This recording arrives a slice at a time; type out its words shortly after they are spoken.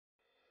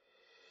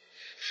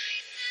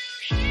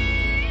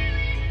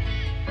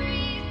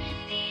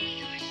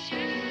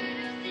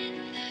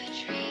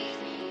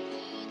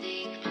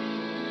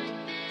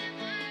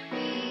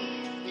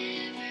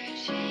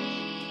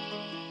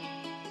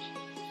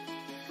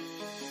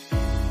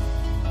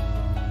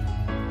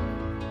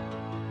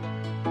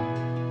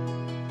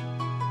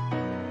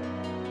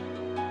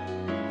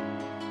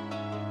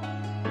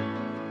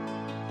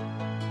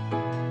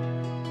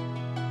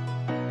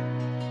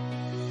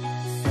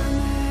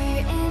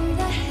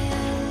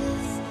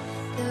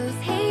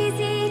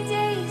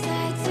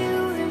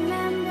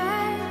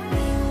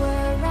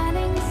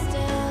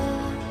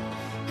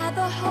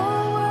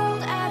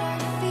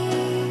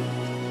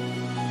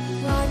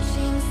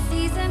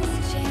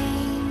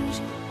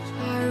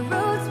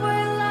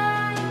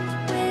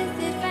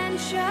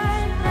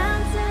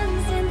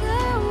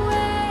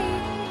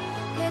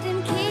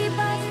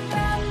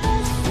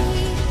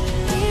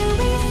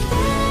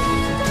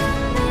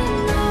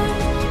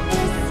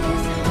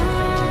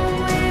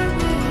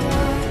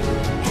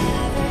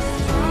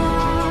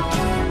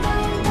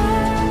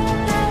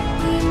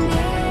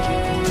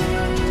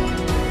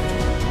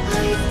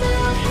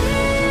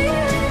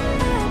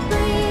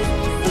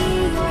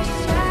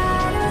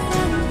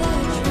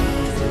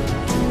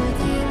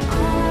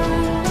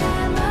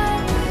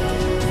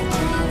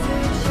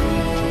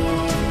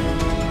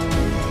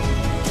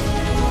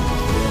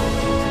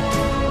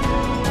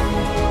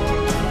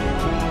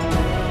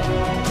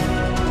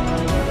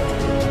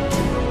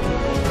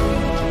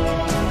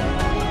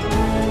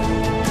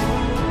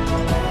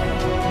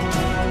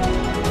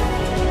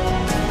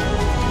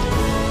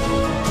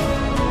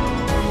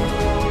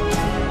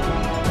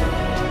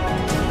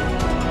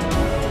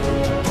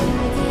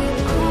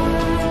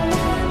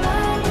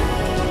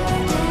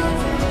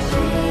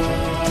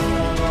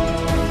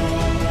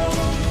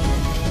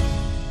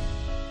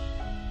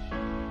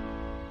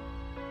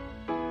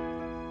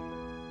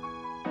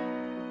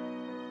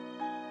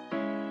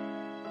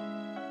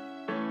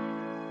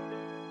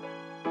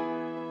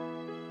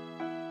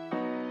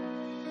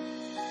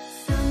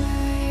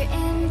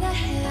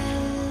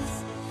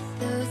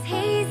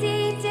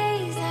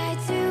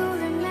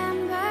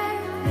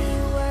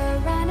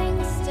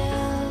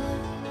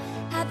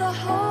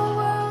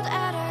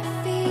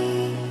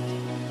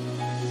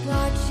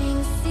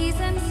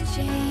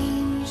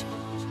change.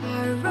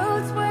 Our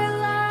roads were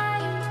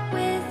lined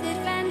with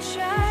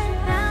adventure,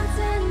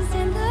 mountains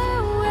in the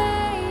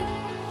way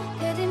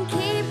couldn't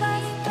keep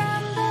us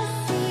from the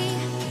sea.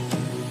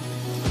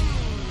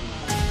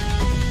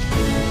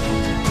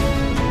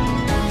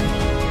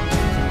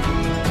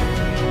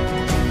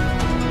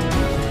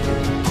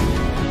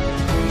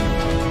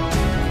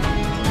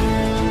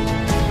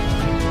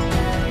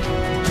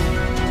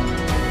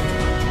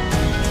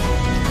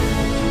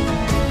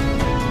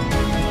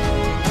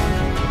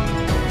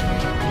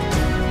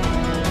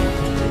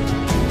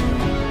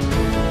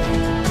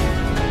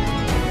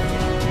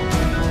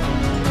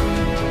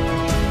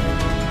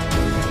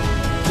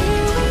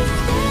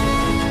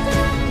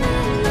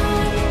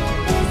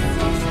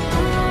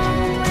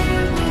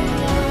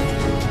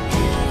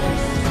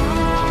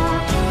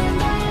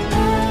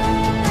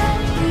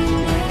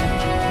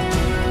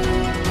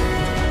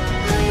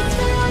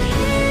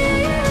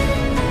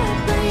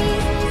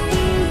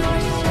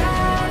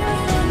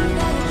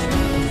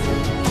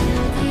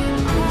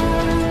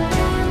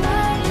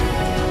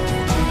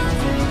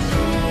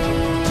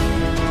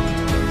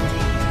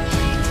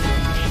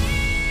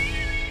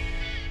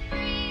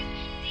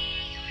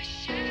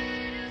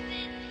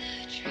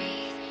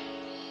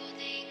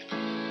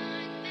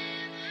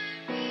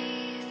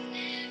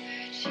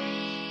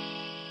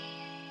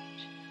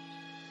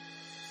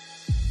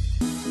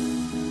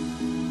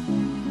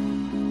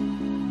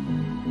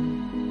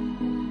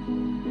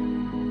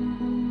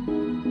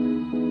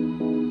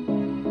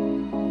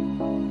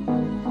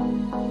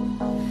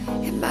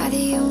 Am I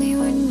the only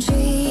one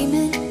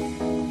dreaming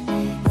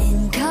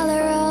in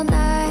color all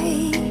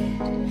night?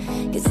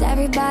 'Cause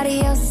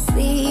everybody else is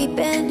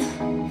sleeping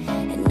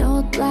in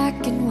old black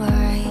and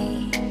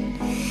white.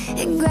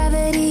 And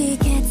gravity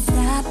can't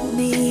stop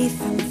me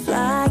from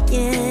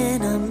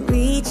flying. I'm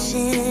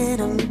reaching,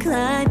 I'm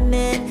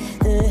climbing.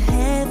 The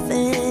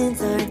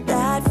heavens aren't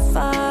that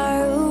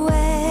far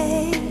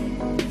away.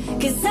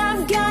 'Cause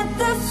I've got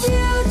the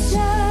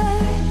future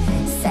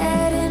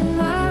set in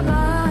my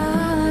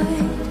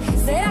mind.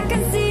 Said I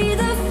can see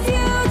the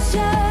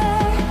future,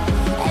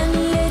 and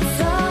it's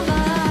all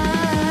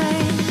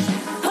mine,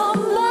 all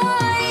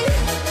mine.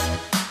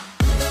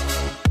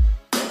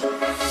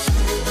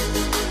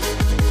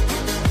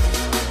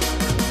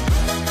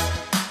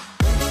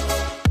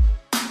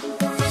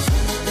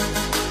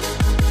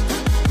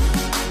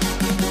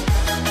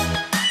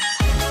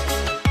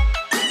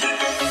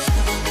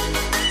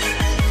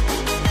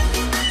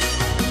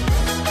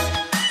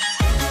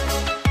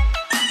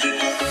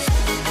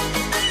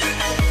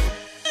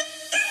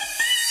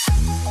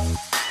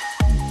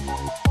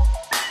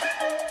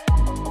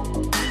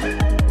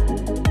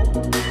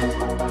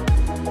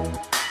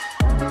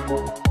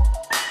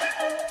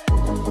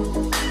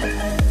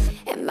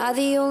 Am I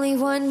the only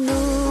one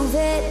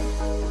moving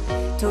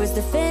towards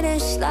the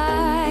finish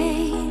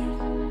line?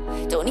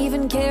 Don't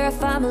even care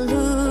if I'ma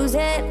lose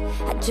it,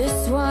 I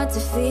just want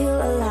to feel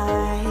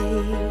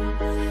alive.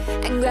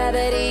 And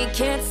gravity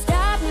can't stop